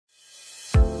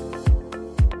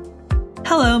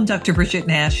Hello, I'm Dr. Bridget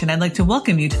Nash, and I'd like to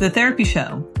welcome you to The Therapy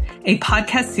Show, a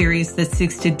podcast series that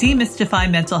seeks to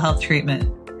demystify mental health treatment.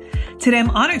 Today, I'm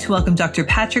honored to welcome Dr.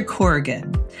 Patrick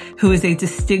Corrigan, who is a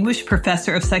distinguished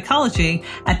professor of psychology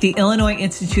at the Illinois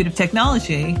Institute of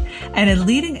Technology and a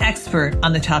leading expert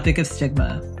on the topic of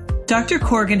stigma. Dr.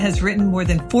 Corrigan has written more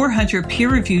than 400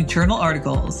 peer-reviewed journal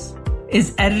articles,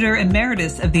 is Editor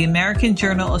Emeritus of the American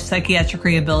Journal of Psychiatric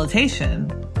Rehabilitation,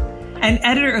 and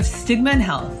editor of Stigma and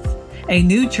Health, a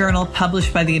new journal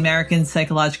published by the American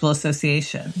Psychological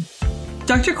Association.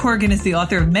 Dr. Corrigan is the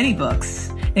author of many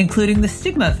books, including The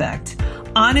Stigma Effect,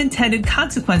 Unintended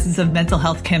Consequences of Mental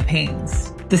Health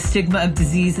Campaigns, The Stigma of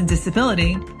Disease and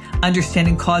Disability,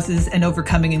 Understanding Causes and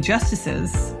Overcoming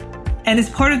Injustices, and is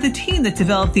part of the team that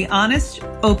developed the Honest,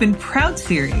 Open, Proud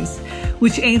series,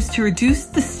 which aims to reduce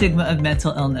the stigma of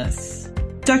mental illness.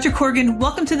 Dr. Corrigan,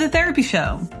 welcome to The Therapy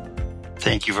Show.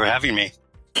 Thank you for having me.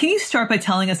 Can you start by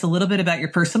telling us a little bit about your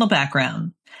personal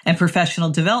background and professional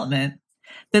development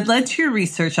that led to your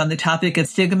research on the topic of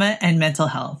stigma and mental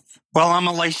health? Well, I'm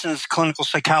a licensed clinical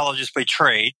psychologist by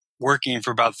trade, working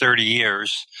for about 30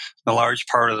 years. A large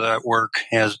part of that work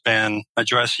has been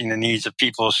addressing the needs of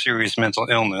people with serious mental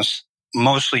illness,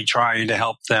 mostly trying to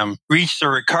help them reach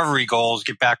their recovery goals,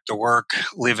 get back to work,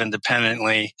 live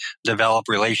independently, develop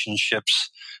relationships.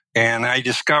 And I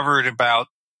discovered about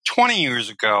 20 years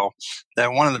ago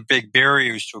that one of the big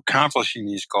barriers to accomplishing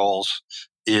these goals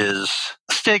is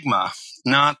stigma,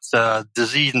 not the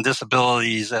disease and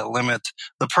disabilities that limit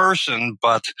the person,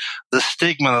 but the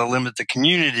stigma that limit the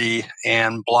community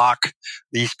and block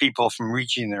these people from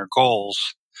reaching their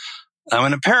goals.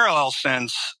 In a parallel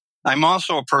sense, I'm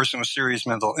also a person with serious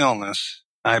mental illness.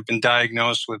 I've been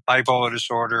diagnosed with bipolar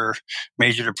disorder,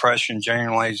 major depression,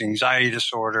 generalized anxiety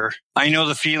disorder. I know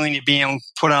the feeling of being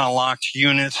put on a locked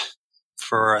unit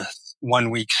for a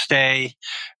 1-week stay,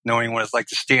 knowing what it's like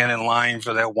to stand in line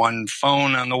for that one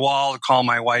phone on the wall to call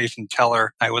my wife and tell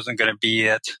her I wasn't going to be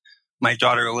at my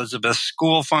daughter Elizabeth's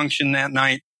school function that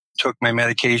night. Took my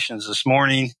medications this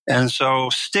morning. And so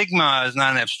stigma is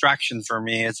not an abstraction for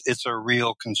me. It's a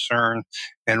real concern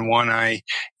and one I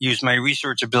use my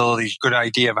research abilities, good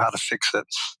idea of how to fix it.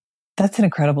 That's an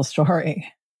incredible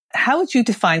story. How would you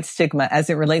define stigma as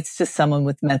it relates to someone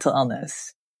with mental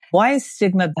illness? Why is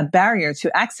stigma a barrier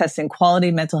to accessing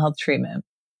quality mental health treatment?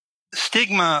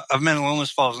 Stigma of mental illness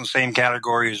falls in the same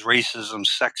category as racism,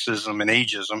 sexism, and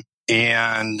ageism.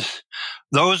 And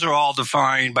those are all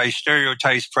defined by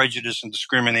stereotypes, prejudice, and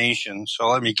discrimination. So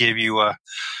let me give you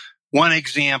one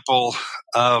example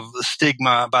of the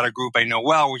stigma about a group I know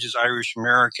well, which is Irish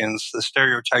Americans. The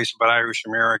stereotypes about Irish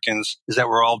Americans is that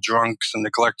we're all drunks and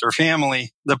neglect our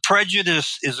family. The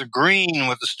prejudice is agreeing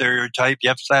with the stereotype.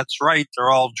 Yep, that's right.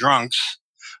 They're all drunks,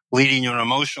 leading to an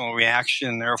emotional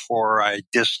reaction. Therefore, I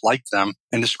dislike them.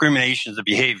 And discrimination is the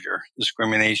behavior.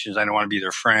 Discrimination is I don't want to be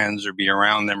their friends or be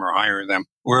around them or hire them.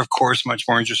 We're, of course, much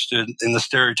more interested in the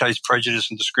stereotypes, prejudice,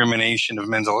 and discrimination of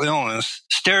mental illness.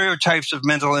 Stereotypes of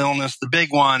mental illness, the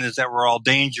big one is that we're all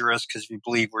dangerous because if you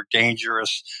believe we're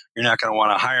dangerous, you're not going to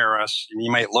want to hire us. You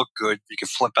might look good. You could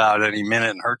flip out any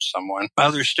minute and hurt someone.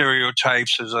 Other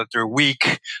stereotypes is that they're weak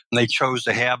and they chose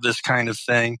to have this kind of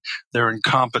thing. They're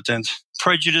incompetent.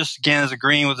 Prejudice, again, is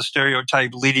agreeing with the stereotype,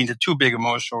 leading to two big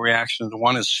emotional reactions.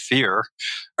 One is fear.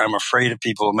 I'm afraid of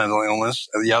people with mental illness.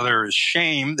 The other is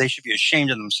shame. They should be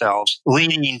ashamed of themselves,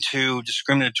 leading to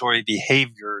discriminatory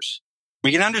behaviors.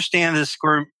 We can understand this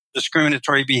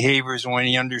discriminatory behaviors when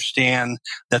you understand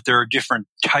that there are different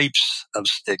types of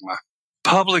stigma.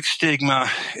 Public stigma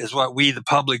is what we, the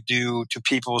public, do to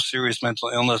people with serious mental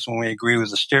illness when we agree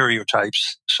with the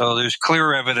stereotypes. So there's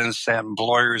clear evidence that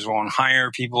employers won't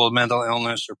hire people with mental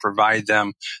illness or provide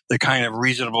them the kind of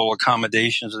reasonable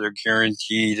accommodations that are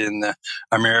guaranteed in the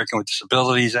American with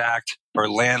Disabilities Act, or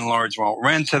landlords won't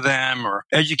rent to them, or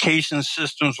education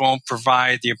systems won't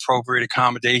provide the appropriate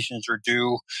accommodations or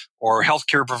do, or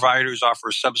healthcare providers offer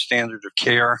a substandard of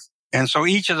care. And so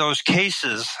each of those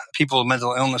cases, people with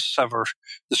mental illness suffer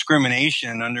discrimination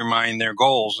and undermine their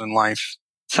goals in life.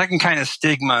 Second kind of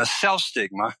stigma is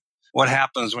self-stigma. What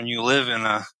happens when you live in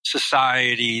a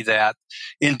society that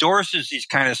endorses these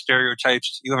kind of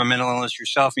stereotypes? You have a mental illness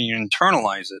yourself and you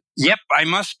internalize it. Yep, I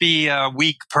must be a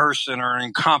weak person or an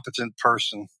incompetent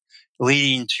person,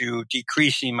 leading to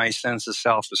decreasing my sense of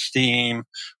self-esteem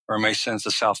or my sense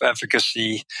of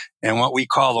self-efficacy and what we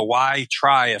call the why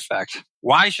try effect.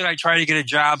 Why should I try to get a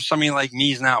job? Somebody like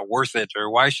me is not worth it.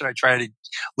 Or why should I try to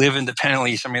live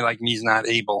independently? Somebody like me is not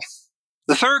able.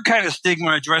 The third kind of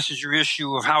stigma addresses your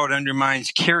issue of how it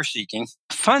undermines care seeking.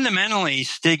 Fundamentally,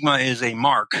 stigma is a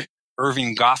mark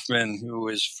Irving Goffman, who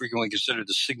is frequently considered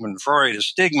the Sigmund Freud of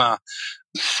stigma,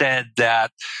 said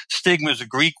that stigma is a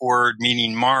Greek word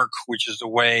meaning mark, which is the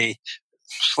way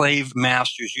slave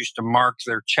masters used to mark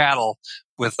their chattel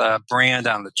with a brand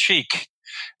on the cheek.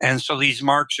 And so these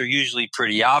marks are usually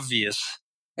pretty obvious.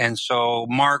 And so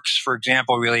marks, for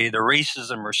example, related to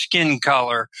racism or skin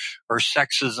color or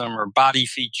sexism or body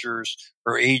features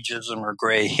or ageism or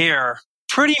gray hair,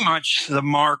 pretty much the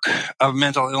mark of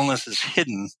mental illness is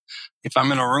hidden. If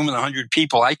I'm in a room with 100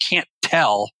 people, I can't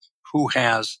tell who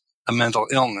has a mental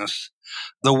illness.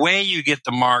 The way you get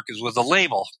the mark is with a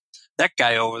label. That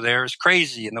guy over there is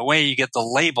crazy. And the way you get the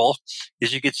label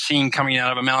is you get seen coming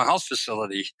out of a mental health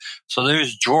facility. So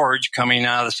there's George coming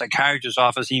out of the psychiatrist's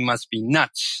office. He must be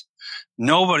nuts.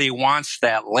 Nobody wants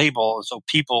that label, so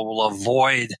people will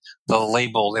avoid the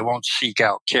label. They won't seek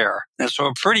out care. And so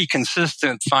a pretty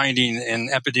consistent finding in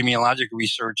epidemiologic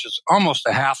research is almost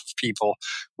a half of people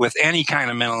with any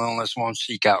kind of mental illness won't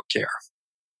seek out care.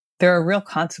 There are real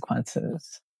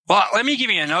consequences. Well, let me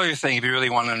give you another thing if you really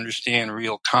want to understand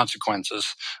real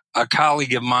consequences. A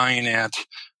colleague of mine at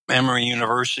Emory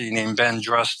University named Ben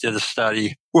Druss did a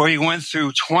study where he went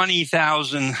through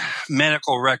 20,000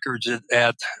 medical records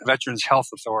at Veterans Health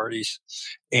Authorities.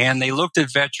 And they looked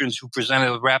at veterans who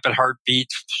presented with rapid heartbeat,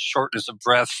 shortness of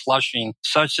breath, flushing,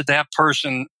 such that that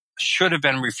person should have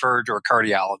been referred to a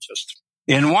cardiologist.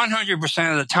 In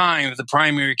 100% of the time, if the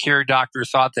primary care doctor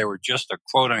thought they were just a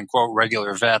quote-unquote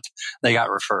regular vet, they got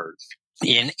referred.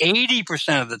 In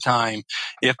 80% of the time,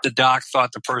 if the doc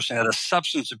thought the person had a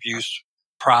substance abuse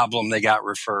problem, they got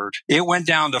referred. It went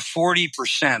down to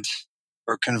 40%,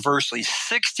 or conversely,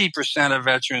 60% of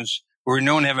veterans who were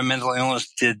known to have a mental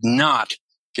illness did not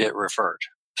get referred.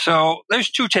 So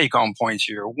there's two take-home points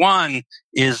here. One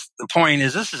is the point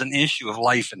is this is an issue of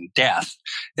life and death.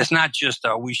 It's not just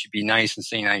we should be nice and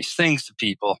say nice things to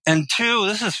people. And two,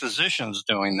 this is physicians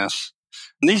doing this.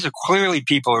 And these are clearly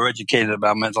people who are educated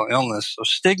about mental illness. So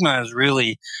stigma is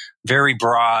really very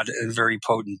broad and very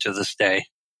potent to this day.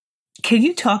 Can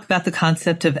you talk about the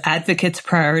concept of advocates'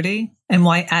 priority and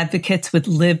why advocates with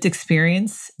lived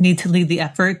experience need to lead the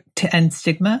effort to end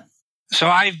stigma? So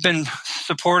I've been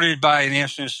supported by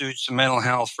National Institutes of Mental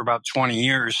Health for about 20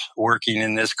 years working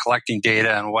in this, collecting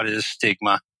data on what is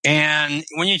stigma. And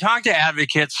when you talk to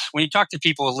advocates, when you talk to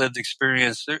people with lived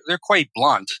experience, they're quite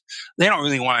blunt. They don't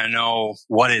really want to know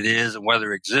what it is and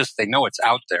whether it exists. They know it's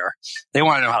out there. They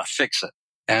want to know how to fix it.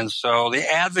 And so the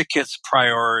advocate's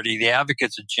priority, the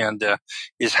advocate's agenda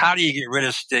is how do you get rid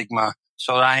of stigma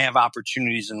so that I have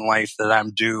opportunities in life that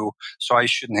I'm due so I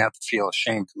shouldn't have to feel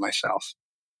ashamed of myself.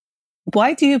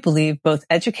 Why do you believe both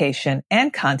education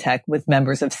and contact with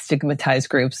members of stigmatized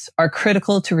groups are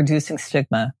critical to reducing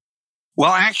stigma?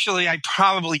 Well, actually, I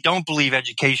probably don't believe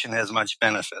education has much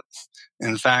benefit.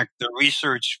 In fact, the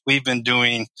research we've been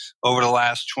doing over the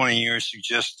last 20 years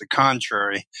suggests the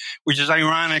contrary, which is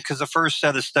ironic because the first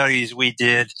set of studies we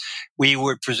did, we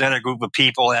would present a group of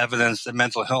people evidence that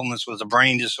mental illness was a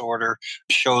brain disorder,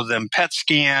 show them PET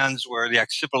scans where the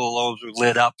occipital lobes were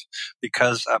lit up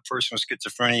because a person with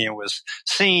schizophrenia was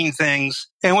seeing things.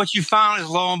 And what you found is,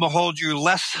 lo and behold, you're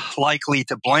less likely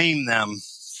to blame them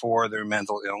for their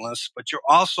mental illness, but you're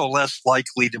also less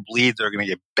likely to believe they're going to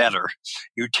get better.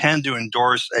 You tend to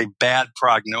endorse a bad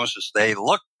prognosis. They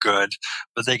look good,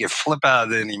 but they could flip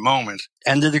out at any moment.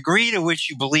 And the degree to which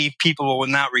you believe people will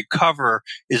not recover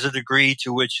is a degree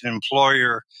to which an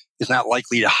employer is not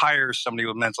likely to hire somebody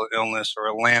with mental illness or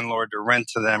a landlord to rent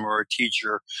to them or a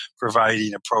teacher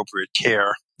providing appropriate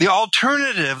care. The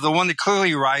alternative, the one that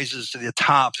clearly rises to the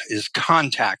top, is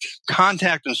contact.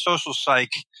 Contact and social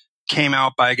psych came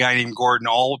out by a guy named Gordon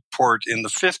Allport in the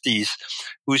 50s,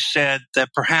 who said that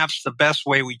perhaps the best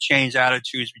way we change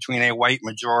attitudes between a white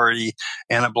majority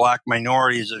and a black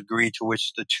minority is the degree to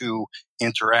which the two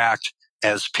interact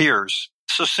as peers.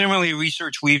 So similarly,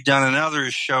 research we've done and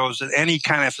others shows that any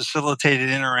kind of facilitated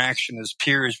interaction as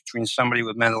peers between somebody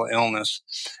with mental illness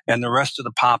and the rest of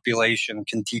the population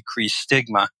can decrease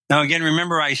stigma. Now, again,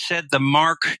 remember I said the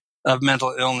mark of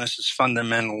mental illness is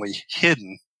fundamentally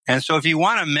hidden. And so if you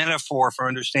want a metaphor for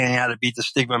understanding how to beat the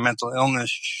stigma of mental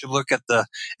illness, you should look at the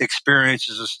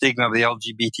experiences of stigma of the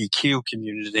LGBTQ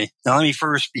community. Now, let me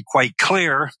first be quite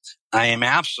clear. I am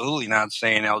absolutely not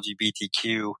saying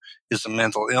LGBTQ is a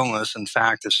mental illness. In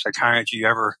fact, if psychiatry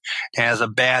ever has a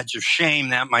badge of shame,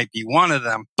 that might be one of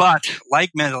them. But like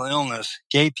mental illness,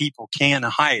 gay people can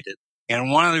hide it. And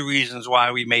one of the reasons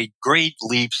why we made great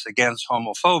leaps against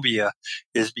homophobia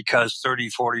is because 30,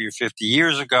 40, or 50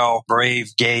 years ago,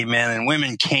 brave gay men and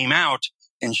women came out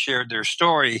and shared their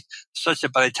story, such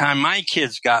that by the time my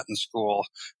kids got in school,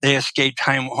 they escaped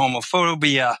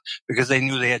homophobia because they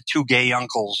knew they had two gay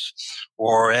uncles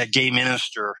or a gay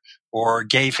minister or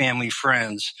gay family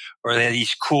friends, or they had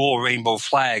these cool rainbow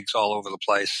flags all over the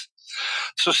place.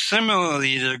 So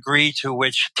similarly, the degree to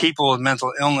which people with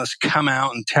mental illness come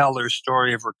out and tell their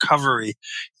story of recovery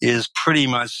is pretty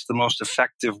much the most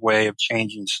effective way of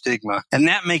changing stigma. And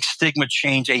that makes stigma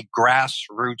change a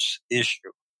grassroots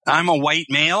issue. I'm a white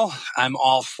male. I'm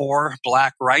all for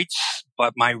Black rights,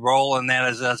 but my role in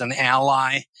that is as an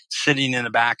ally sitting in the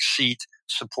back seat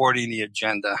supporting the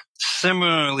agenda.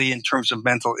 Similarly, in terms of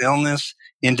mental illness,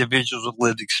 individuals with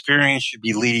lived experience should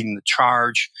be leading the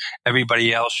charge.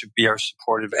 Everybody else should be our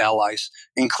supportive allies,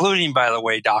 including, by the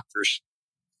way, doctors.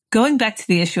 Going back to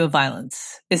the issue of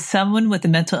violence, is someone with a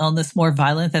mental illness more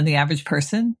violent than the average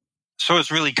person? So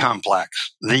it's really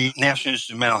complex. The National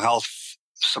Institute of Mental Health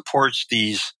supports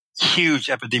these huge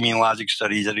epidemiologic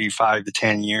studies every 5 to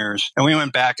 10 years. And we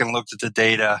went back and looked at the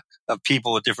data of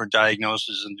people with different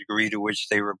diagnoses and degree to which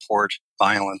they report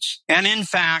violence. And in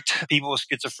fact, people with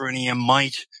schizophrenia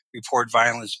might report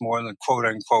violence more than the quote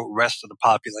unquote rest of the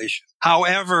population.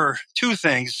 However, two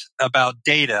things about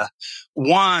data.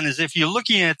 One is if you're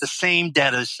looking at the same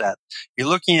data set, you're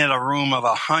looking at a room of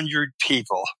 100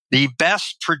 people, the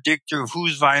best predictor of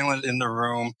who's violent in the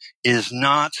room is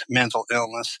not mental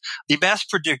illness. The best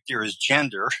predictor is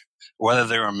gender, whether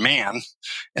they're a man,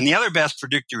 and the other best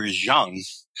predictor is young.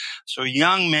 So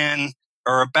young men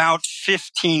are about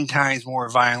 15 times more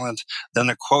violent than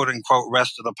the quote unquote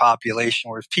rest of the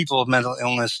population, whereas people with mental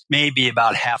illness may be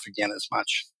about half again as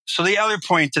much. So the other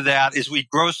point to that is we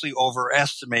grossly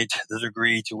overestimate the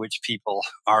degree to which people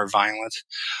are violent.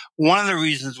 One of the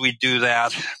reasons we do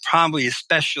that, probably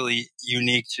especially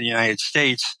unique to the United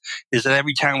States, is that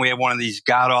every time we have one of these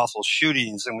god-awful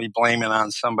shootings and we blame it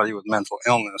on somebody with mental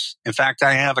illness. In fact,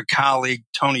 I have a colleague,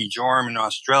 Tony Jorm in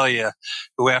Australia,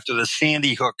 who after the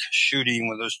Sandy Hook shooting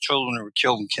when those children were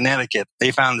killed in Connecticut,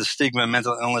 they found the stigma of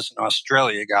mental illness in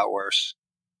Australia got worse.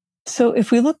 So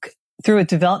if we look through a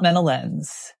developmental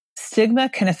lens, stigma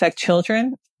can affect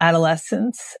children,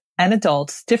 adolescents, and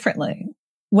adults differently.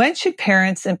 When should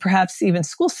parents and perhaps even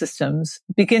school systems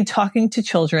begin talking to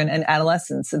children and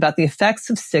adolescents about the effects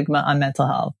of stigma on mental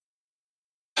health?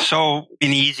 So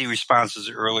an easy response is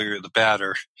the earlier the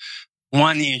better.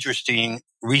 One interesting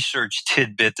research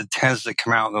tidbit that tends to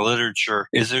come out in the literature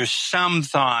is there's some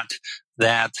thought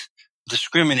that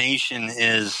discrimination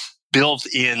is built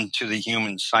into the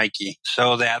human psyche.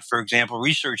 So that, for example,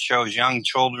 research shows young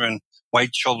children,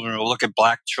 white children will look at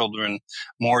black children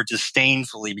more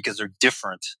disdainfully because they're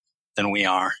different than we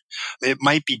are. It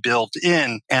might be built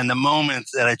in, and the moment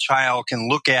that a child can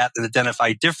look at and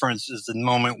identify difference is the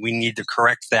moment we need to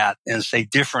correct that and say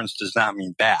difference does not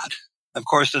mean bad. Of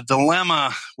course, the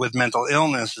dilemma with mental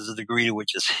illness is the degree to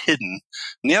which it's hidden.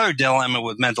 And the other dilemma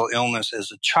with mental illness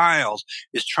as a child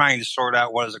is trying to sort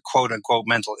out what is a quote-unquote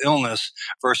mental illness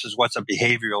versus what's a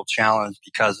behavioral challenge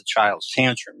because the child's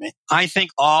tantruming. I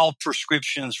think all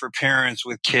prescriptions for parents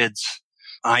with kids,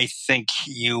 I think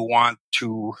you want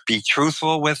to be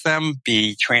truthful with them,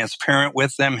 be transparent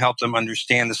with them, help them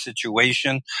understand the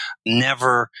situation,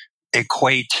 never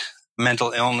equate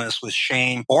mental illness with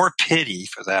shame or pity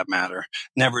for that matter.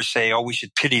 Never say, oh, we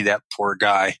should pity that poor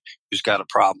guy who's got a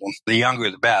problem. The younger,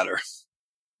 the better.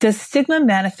 Does stigma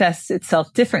manifest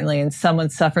itself differently in someone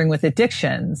suffering with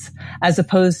addictions as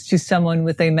opposed to someone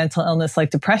with a mental illness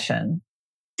like depression?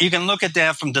 You can look at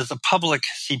that from, does the public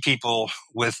see people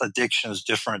with addictions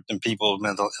different than people with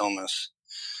mental illness?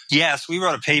 Yes, we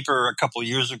wrote a paper a couple of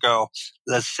years ago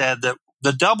that said that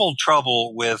the double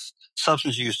trouble with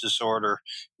substance use disorder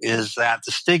is that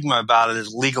the stigma about it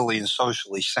is legally and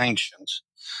socially sanctioned.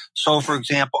 So, for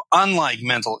example, unlike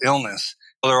mental illness,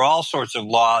 there are all sorts of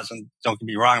laws, and don't get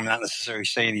me wrong, I'm not necessarily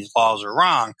saying these laws are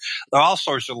wrong. There are all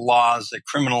sorts of laws that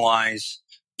criminalize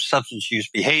substance use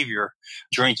behavior,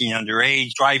 drinking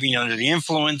underage, driving under the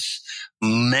influence.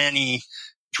 Many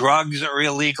drugs are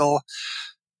illegal.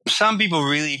 Some people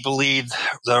really believe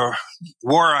the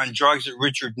war on drugs that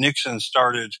Richard Nixon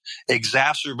started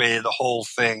exacerbated the whole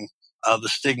thing of the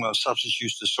stigma of substance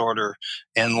use disorder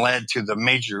and led to the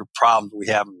major problems we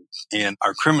have in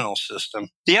our criminal system.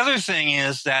 The other thing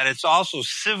is that it's also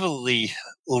civilly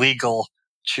legal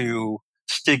to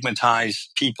stigmatize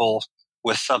people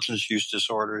with substance use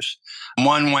disorders.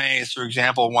 One way is, for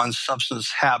example, one's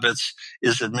substance habits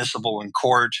is admissible in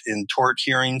court in tort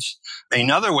hearings.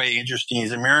 Another way, interesting,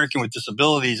 is the American with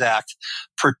Disabilities Act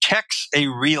protects a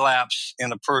relapse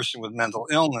in a person with mental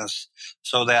illness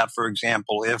so that, for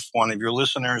example, if one of your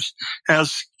listeners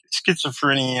has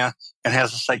schizophrenia and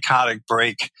has a psychotic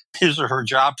break, his or her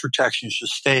job protection should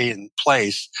stay in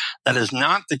place. That is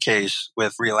not the case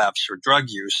with relapse or drug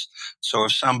use. So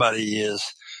if somebody is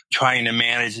trying to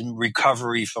manage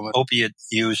recovery from opiate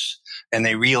use and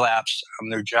they relapse,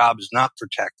 their job is not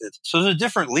protected. So there are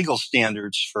different legal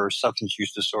standards for substance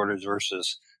use disorders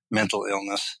versus mental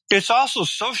illness. It's also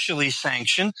socially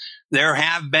sanctioned. There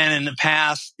have been in the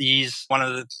past one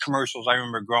of the commercials I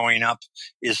remember growing up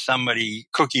is somebody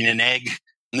cooking an egg.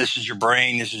 And this is your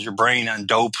brain on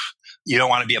dope. You don't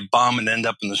want to be a bum and end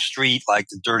up in the street like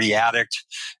the dirty addict.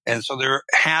 And so there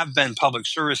have been public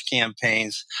service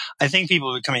campaigns. I think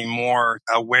people are becoming more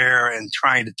aware and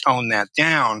trying to tone that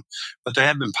down, but there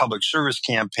have been public service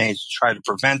campaigns to try to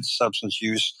prevent substance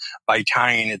use by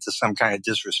tying it to some kind of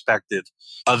disrespected,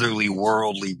 otherly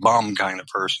worldly bum kind of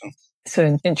person.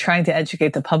 So in trying to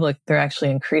educate the public, they're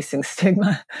actually increasing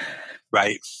stigma.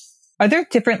 Right. Are there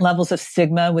different levels of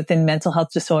stigma within mental health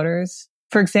disorders?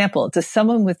 For example, does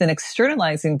someone with an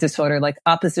externalizing disorder like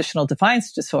oppositional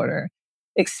defiance disorder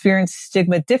experience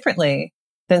stigma differently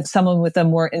than someone with a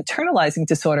more internalizing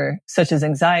disorder, such as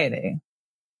anxiety?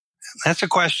 That's a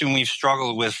question we've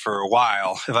struggled with for a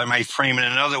while. If I might frame it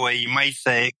another way, you might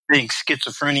think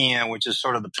schizophrenia, which is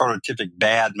sort of the prototypic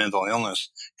bad mental illness,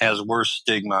 has worse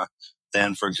stigma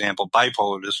than, for example,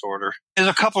 bipolar disorder. There's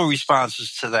a couple of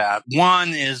responses to that. One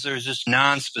is there's this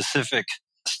non-specific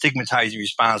stigmatizing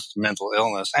response to mental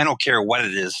illness. I don't care what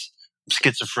it is.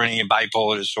 Schizophrenia,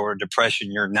 bipolar disorder,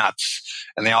 depression, you're nuts.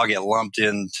 And they all get lumped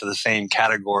into the same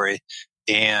category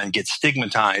and get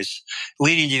stigmatized.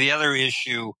 Leading to the other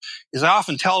issue is I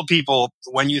often tell people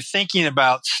when you're thinking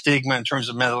about stigma in terms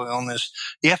of mental illness,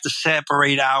 you have to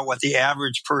separate out what the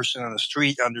average person on the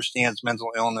street understands mental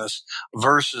illness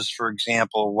versus, for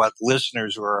example, what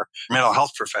listeners who are mental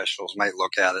health professionals might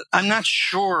look at it. I'm not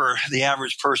sure the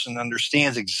average person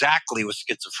understands exactly what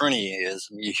schizophrenia is.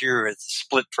 I mean, you hear it's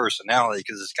split personality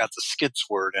because it's got the schiz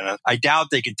word in it. I doubt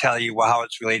they could tell you how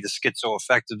it's related to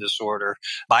schizoaffective disorder,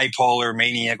 bipolar,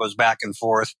 mania goes back and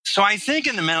forth. So I think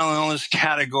in the mental illness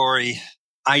category,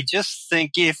 I just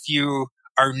think if you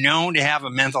are known to have a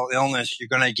mental illness, you're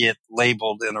going to get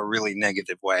labeled in a really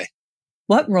negative way.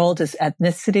 What role does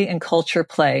ethnicity and culture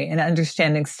play in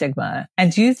understanding stigma?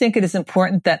 And do you think it is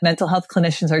important that mental health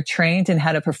clinicians are trained in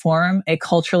how to perform a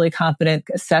culturally competent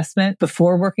assessment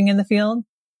before working in the field?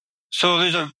 So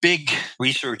there's a big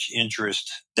research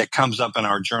interest that comes up in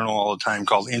our journal all the time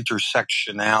called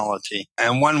intersectionality.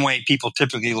 And one way people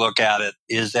typically look at it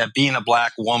is that being a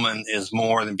Black woman is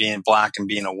more than being Black and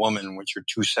being a woman, which are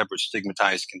two separate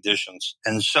stigmatized conditions.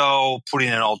 And so putting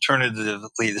it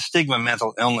alternatively, the stigma of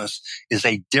mental illness is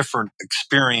a different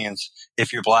experience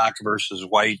if you're Black versus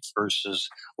white versus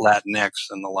Latinx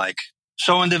and the like.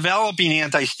 So in developing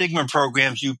anti-stigma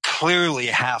programs, you clearly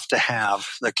have to have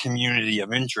the community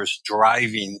of interest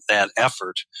driving that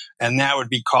effort. And that would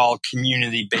be called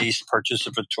community-based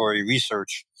participatory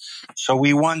research. So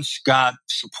we once got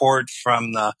support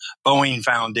from the Boeing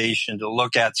Foundation to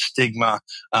look at stigma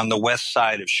on the west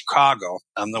side of Chicago.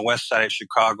 The west side of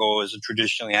Chicago is a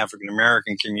traditionally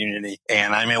African-American community.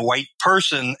 And I'm a white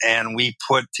person, and we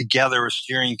put together a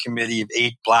steering committee of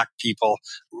 8 Black people.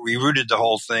 We rooted the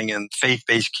whole thing in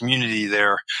faith-based community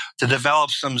there to develop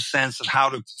some sense of how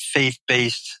do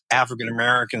faith-based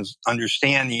African-Americans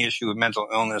understand the issue of mental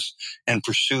illness and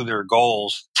pursue their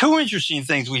goals. 2 interesting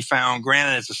things we found,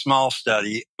 granted it's a small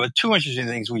study, but 2 interesting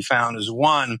things we found is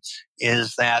one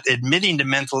is that admitting to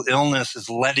mental illness is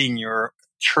letting your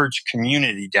church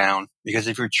community down. Because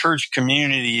if your church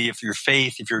community, if your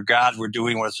faith, if your God were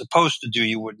doing what it's supposed to do,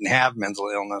 you wouldn't have mental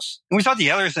illness. And we thought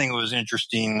the other thing that was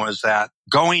interesting was that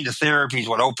going to therapy is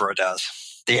what Oprah does.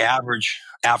 The average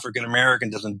African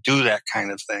American doesn't do that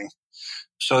kind of thing.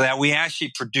 So that we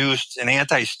actually produced an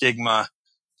anti-stigma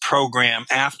program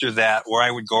after that where I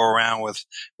would go around with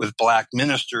Black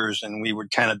ministers and we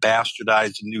would kind of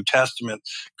bastardize the New Testament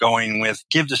going with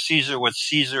give to Caesar what's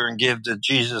Caesar and give to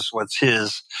Jesus what's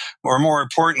his. Or more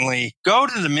importantly, go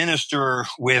to the minister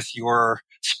with your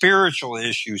spiritual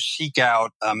issues, seek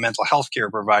out a mental health care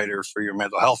provider for your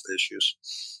mental health issues.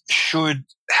 Should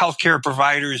healthcare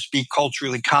providers be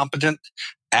culturally competent?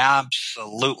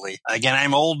 Absolutely. Again,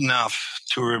 I'm old enough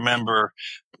to remember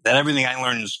that everything I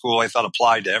learned in school I thought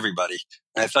applied to everybody.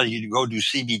 And I thought you could go do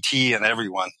CBT on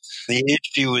everyone. The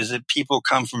issue is that people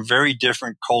come from very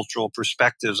different cultural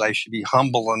perspectives. I should be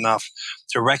humble enough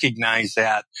to recognize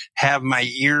that, have my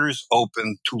ears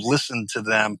open to listen to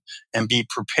them, and be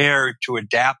prepared to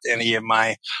adapt any of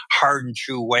my hard and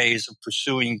true ways of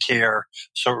pursuing care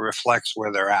so it reflects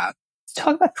where they're at.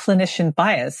 Talk about clinician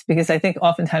bias, because I think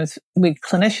oftentimes we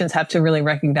clinicians have to really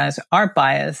recognize our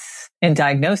bias in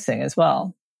diagnosing as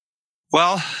well.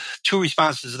 Well, two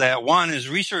responses to that. One is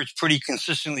research pretty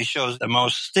consistently shows the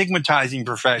most stigmatizing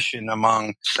profession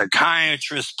among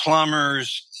psychiatrists,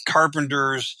 plumbers,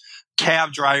 carpenters,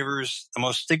 cab drivers, the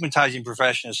most stigmatizing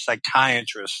profession is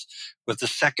psychiatrists, with the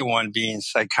second one being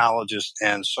psychologists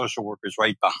and social workers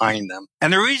right behind them.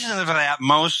 And the reason for that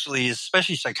mostly is,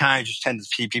 especially psychiatrists tend to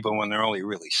see people when they're only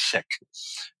really sick.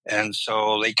 And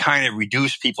so they kind of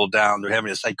reduce people down. They're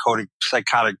having a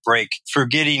psychotic break,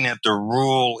 forgetting that the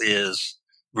rule is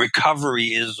recovery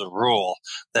is the rule,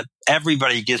 that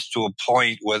everybody gets to a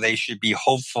point where they should be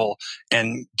hopeful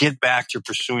and get back to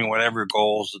pursuing whatever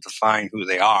goals that define who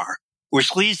they are.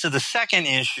 Which leads to the second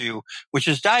issue, which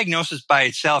is diagnosis by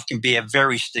itself can be a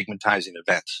very stigmatizing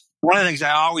event. One of the things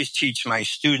I always teach my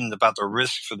students about the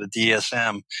risk for the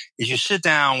DSM is you sit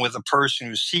down with a person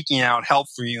who's seeking out help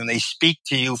for you and they speak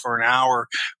to you for an hour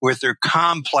with their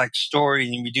complex story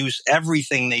and you reduce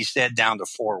everything they said down to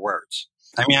 4 words.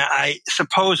 I mean, I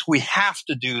suppose we have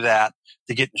to do that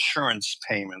to get insurance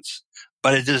payments,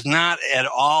 but it does not at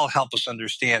all help us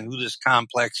understand who this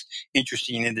complex,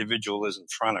 interesting individual is in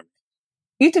front of me.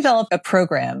 You developed a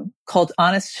program called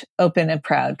Honest, Open, and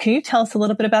Proud. Can you tell us a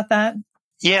little bit about that?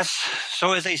 Yes.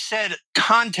 So as I said,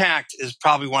 contact is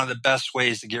probably one of the best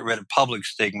ways to get rid of public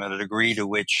stigma, the degree to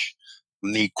which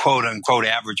the quote unquote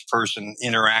average person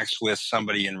interacts with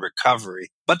somebody in recovery.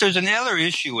 But there's another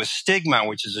issue with stigma,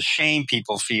 which is a shame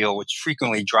people feel, which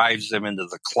frequently drives them into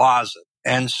the closet.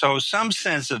 And so some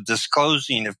sense of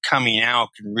disclosing, of coming out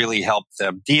can really help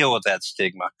them deal with that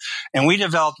stigma. And we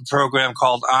developed a program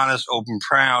called Honest, Open,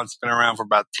 Proud. It's been around for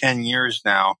about 10 years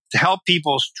now to help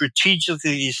people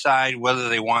strategically decide whether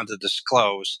they want to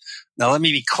disclose. Now, let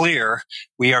me be clear.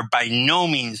 We are by no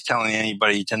means telling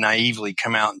anybody to naively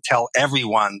come out and tell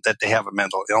everyone that they have a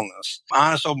mental illness.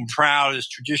 Honest, Open, Proud is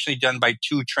traditionally done by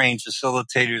 2 trained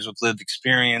facilitators with lived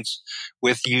experience,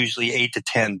 with usually 8 to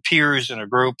 10 peers in a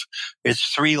group. It's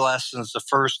 3 lessons. The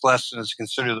first lesson is to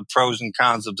consider the pros and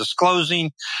cons of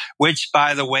disclosing, which,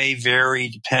 by the way, vary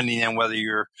depending on whether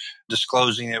you're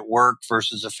disclosing at work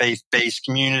versus a faith-based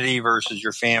community versus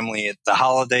your family at the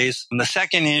holidays. And the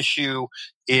second issue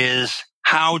is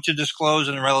how to disclose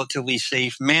in a relatively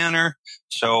safe manner.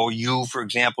 So you, for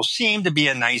example, seem to be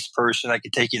a nice person. I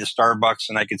could take you to Starbucks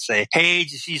and I could say, hey,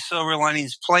 did you see Silver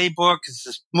Linings Playbook? It's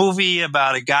this movie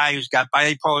about a guy who's got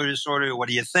bipolar disorder. What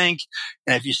do you think?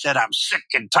 And if you said, I'm sick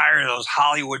and tired of those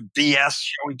Hollywood BS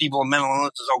showing people mental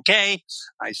illness is okay,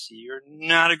 I see you're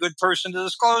not a good person to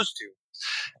disclose to.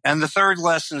 And the third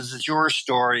lesson is it's your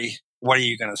story. What are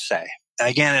you going to say?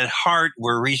 Again, at heart,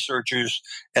 we're researchers.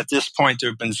 At this point,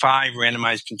 there have been 5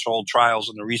 randomized controlled trials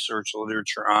in the research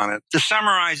literature on it. To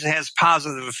summarize, it has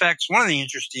positive effects. One of the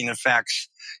interesting effects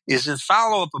is that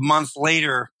follow-up a month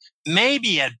later,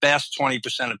 maybe at best 20%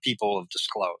 of people have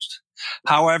disclosed.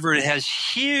 However, it has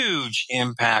huge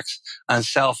impacts on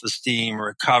self-esteem,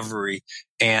 recovery,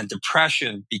 and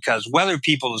depression, because whether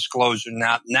people disclose or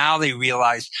not, now they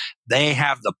realize they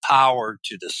have the power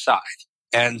to decide.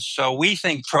 And so we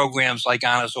think programs like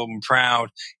Honest, Open,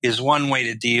 Proud is one way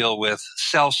to deal with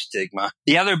self-stigma.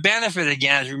 The other benefit,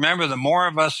 again, is remember, the more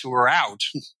of us who are out,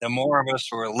 the more of us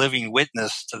who are living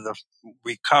witness to the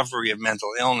recovery of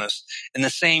mental illness. And the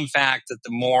same fact that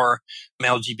the more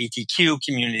LGBTQ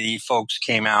community folks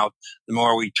came out, the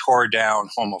more we tore down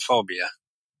homophobia.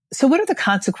 So what are the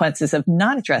consequences of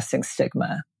not addressing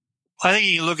stigma? I think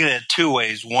you look at it 2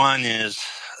 ways. One is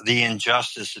the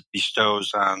injustice it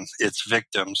bestows on its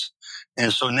victims.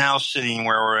 And so now sitting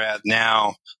where we're at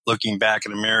now, looking back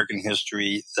at American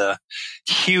history, the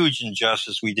huge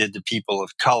injustice we did to people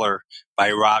of color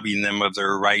by robbing them of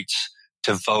their rights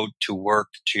to vote, to work,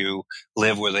 to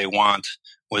live where they want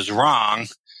was wrong.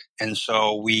 And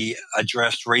so we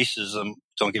addressed racism.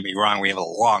 Don't get me wrong, we have a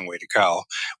long way to go.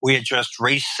 We addressed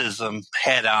racism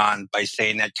head on by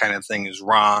saying that kind of thing is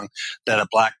wrong, that a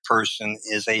Black person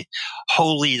is a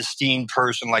wholly esteemed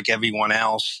person like everyone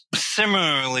else.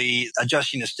 Similarly,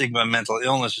 addressing the stigma of mental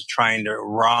illness is trying to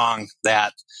wrong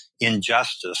that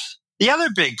injustice. The other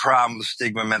big problem with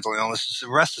stigma of mental illness is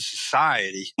the rest of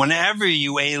society. Whenever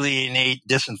you alienate,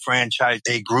 disenfranchise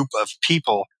a group of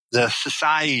people, the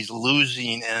society is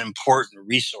losing an important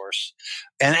resource.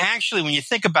 And actually, when you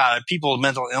think about it, people with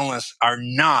mental illness are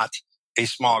not a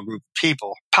small group of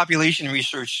people. Population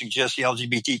research suggests the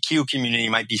LGBTQ community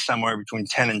might be somewhere between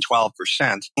 10 and 12%.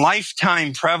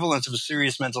 Lifetime prevalence of a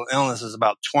serious mental illness is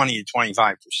about 20 to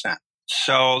 25%.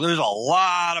 So there's a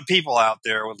lot of people out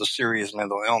there with a serious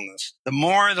mental illness. The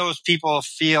more those people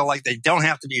feel like they don't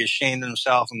have to be ashamed of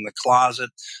themselves in the closet,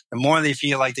 the more they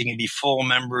feel like they can be full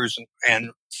members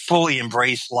and fully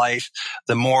embrace life,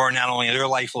 the more not only their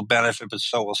life will benefit, but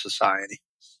so will society.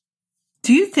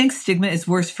 Do you think stigma is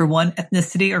worse for one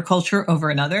ethnicity or culture over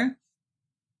another?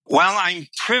 Well, I'm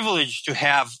privileged to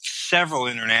have several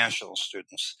international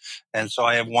students. And so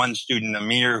I have one student,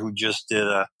 Amir, who just did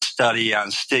a study on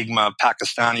stigma of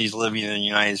Pakistanis living in the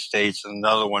United States, and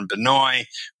another one, Benoit,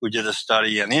 who did a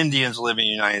study on Indians living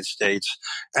in the United States.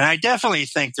 And I definitely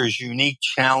think there's unique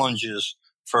challenges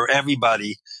for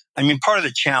everybody. I mean, part of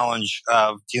the challenge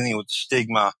of dealing with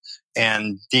stigma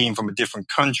and being from a different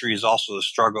country is also the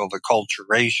struggle of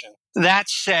acculturation. That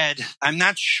said, I'm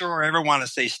not sure I ever want to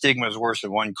say stigma is worse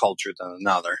in one culture than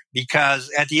another, because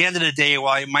at the end of the day,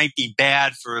 while it might be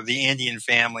bad for the Indian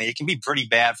family, it can be pretty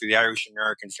bad for the Irish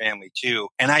American family too.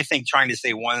 And I think trying to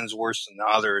say one is worse than the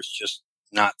other is just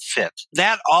not fit.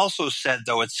 That also said,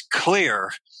 though, it's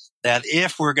clear that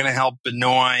if we're going to help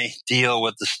Benoit deal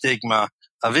with the stigma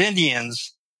of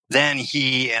Indians, then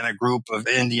he and a group of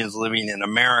Indians living in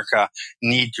America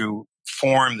need to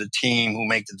form the team who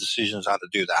make the decisions how to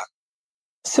do that.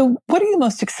 So what are you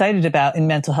most excited about in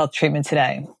mental health treatment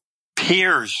today?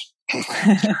 Peers.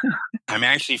 I'm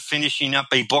actually finishing up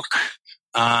a book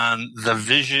on the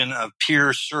vision of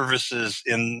peer services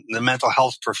in the mental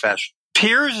health profession.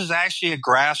 Peers is actually a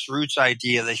grassroots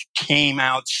idea that came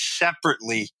out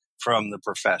separately from the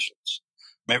professions.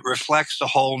 It reflects the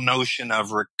whole notion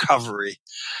of recovery.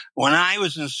 When I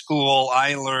was in school,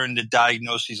 I learned that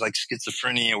diagnoses like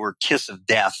schizophrenia were kiss of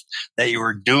death, that you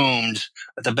were doomed.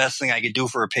 That the best thing I could do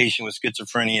for a patient with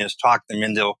schizophrenia is talk them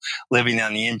into living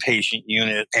on the inpatient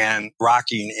unit and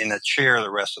rocking in a chair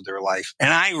the rest of their life.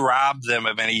 And I robbed them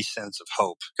of any sense of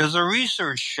hope, because the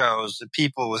research shows that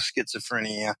people with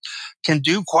schizophrenia can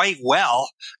do quite well.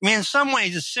 I mean, in some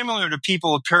ways, it's similar to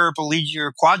people with paraplegia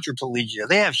or quadriplegia.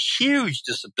 They have huge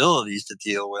disabilities to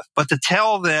deal with, but to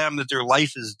tell them that their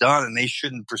life is done and they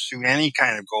shouldn't pursue any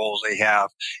kind of goals they have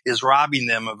is robbing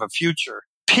them of a future.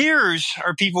 Peers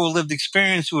are people with lived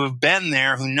experience who have been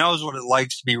there, who knows what it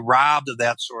likes to be robbed of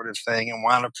that sort of thing and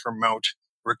want to promote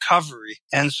recovery.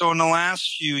 And so in the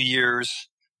last few years,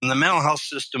 the mental health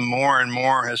system more and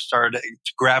more has started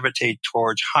to gravitate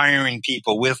towards hiring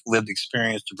people with lived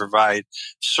experience to provide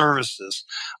services.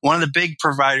 One of the big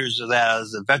providers of that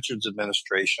is the Veterans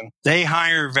Administration. They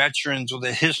hire veterans with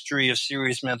a history of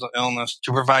serious mental illness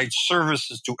to provide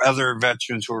services to other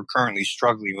veterans who are currently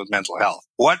struggling with mental health.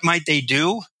 What might they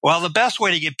do? Well, the best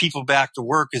way to get people back to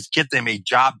work is get them a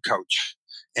job coach.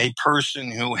 A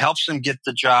person who helps them get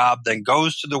the job, then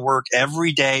goes to the work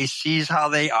every day, sees how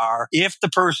they are. If the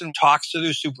person talks to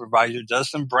their supervisor, does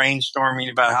some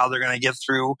brainstorming about how they're going to get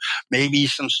through, maybe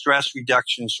some stress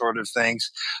reduction sort of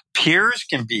things, peers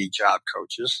can be job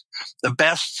coaches. The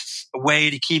best way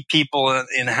to keep people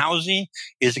in housing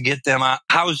is to get them a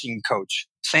housing coach.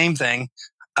 Same thing.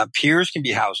 Peers can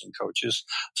be housing coaches.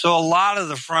 So a lot of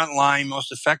the frontline,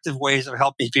 most effective ways of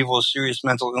helping people with serious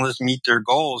mental illness meet their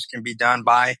goals can be done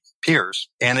by peers.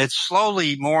 And it's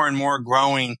slowly more and more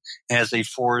growing as a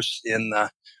force in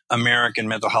the American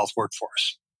mental health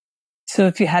workforce. So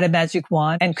if you had a magic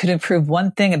wand and could improve one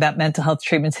thing about mental health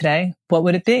treatment today, what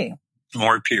would it be?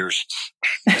 More peers.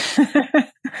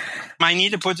 I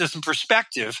need to put this in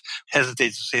perspective. Hesitate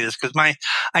to say this because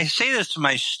I say this to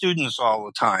my students all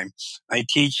the time. I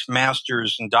teach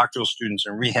master's and doctoral students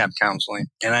in rehab counseling,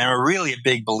 and I'm really a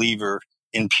big believer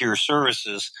in peer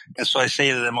services. And so I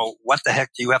say to them, well, what the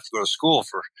heck do you have to go to school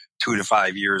for 2 to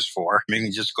 5 years for? You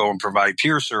can just go and provide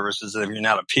peer services. And if you're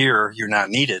not a peer, you're not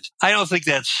needed. I don't think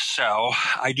that's so.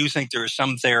 I do think there are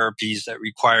some therapies that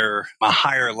require a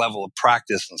higher level of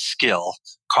practice and skill.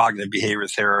 Cognitive behavior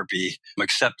therapy,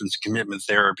 acceptance commitment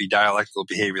therapy, dialectical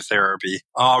behavior therapy,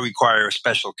 all require a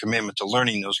special commitment to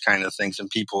learning those kind of things. And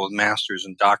people with masters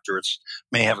and doctorates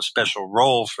may have a special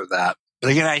role for that. But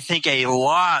again, I think a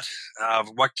lot of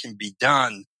what can be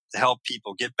done to help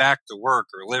people get back to work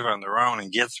or live on their own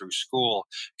and get through school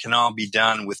can all be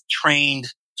done with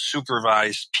trained,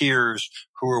 supervised peers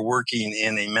who are working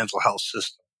in a mental health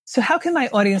system. So how can my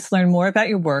audience learn more about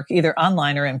your work, either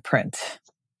online or in print?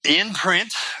 In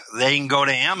print, they can go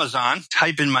to Amazon,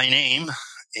 type in my name,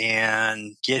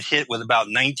 and get hit with about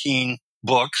 19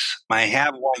 books. I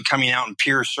have one coming out in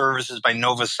Peer Services by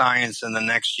Nova Science in the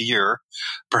next year.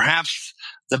 Perhaps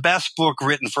the best book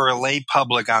written for a lay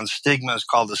public on stigma is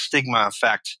called The Stigma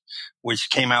Effect, which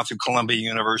came out through Columbia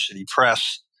University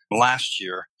Press last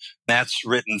year. That's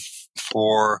written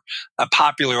for a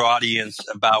popular audience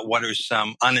about what are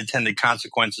some unintended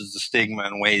consequences of stigma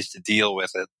and ways to deal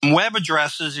with it. Web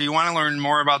addresses, if you want to learn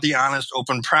more about the Honest,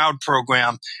 Open, Proud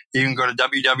program, you can go to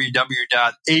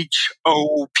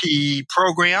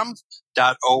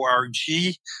www.hopprogram.org.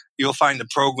 You'll find the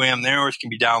program there, which can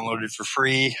be downloaded for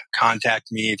free.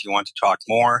 Contact me if you want to talk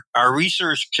more. Our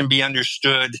research can be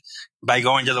understood by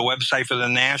going to the website for the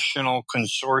National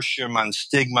Consortium on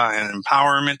Stigma and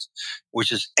Empowerment,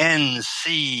 which is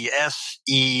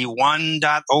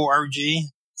ncse1.org.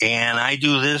 And I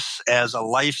do this as a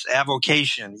life's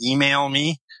avocation. Email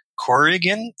me,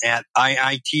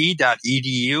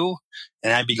 Corrigan@iit.edu,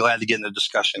 and I'd be glad to get in a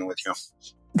discussion with you.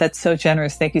 That's so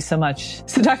generous. Thank you so much.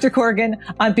 So Dr. Corrigan,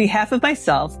 on behalf of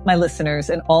myself, my listeners,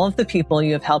 and all of the people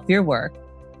you have helped your work,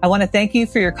 I want to thank you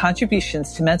for your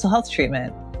contributions to mental health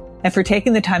treatment and for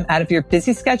taking the time out of your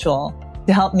busy schedule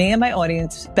to help me and my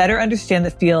audience better understand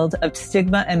the field of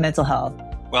stigma and mental health.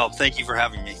 Well, thank you for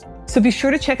having me. So be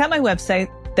sure to check out my website,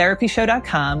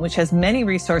 therapyshow.com, which has many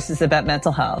resources about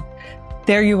mental health.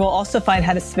 There you will also find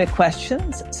how to submit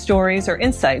questions, stories, or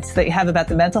insights that you have about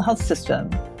the mental health system,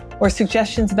 or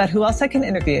suggestions about who else I can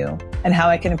interview and how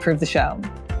I can improve the show.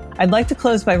 I'd like to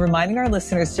close by reminding our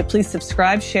listeners to please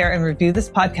subscribe, share, and review this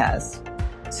podcast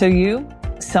so you,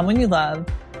 someone you love,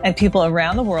 and people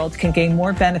around the world can gain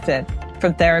more benefit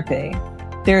from therapy.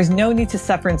 There is no need to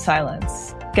suffer in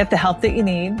silence. Get the help that you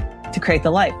need to create the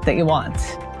life that you want.